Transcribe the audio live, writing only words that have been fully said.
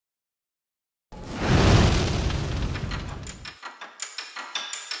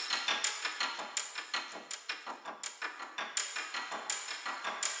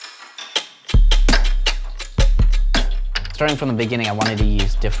Starting from the beginning, I wanted to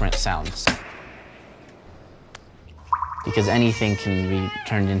use different sounds. Because anything can be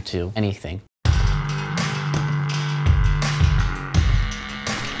turned into anything.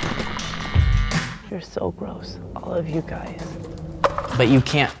 You're so gross, all of you guys. But you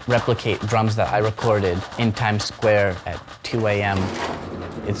can't replicate drums that I recorded in Times Square at 2 a.m.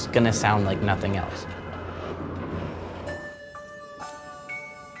 It's gonna sound like nothing else.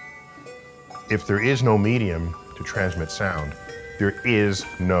 If there is no medium to transmit sound, there is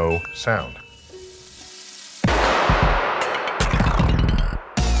no sound.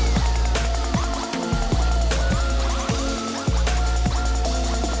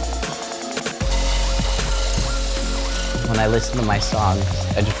 When I listen to my songs,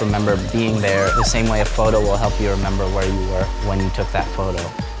 I just remember being there the same way a photo will help you remember where you were when you took that photo.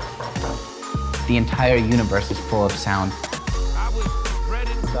 The entire universe is full of sound.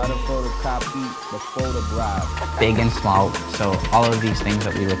 Try to photocopy the photograph. Big and small, so all of these things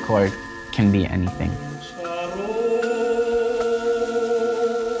that we record can be anything.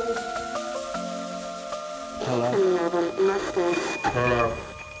 Hello.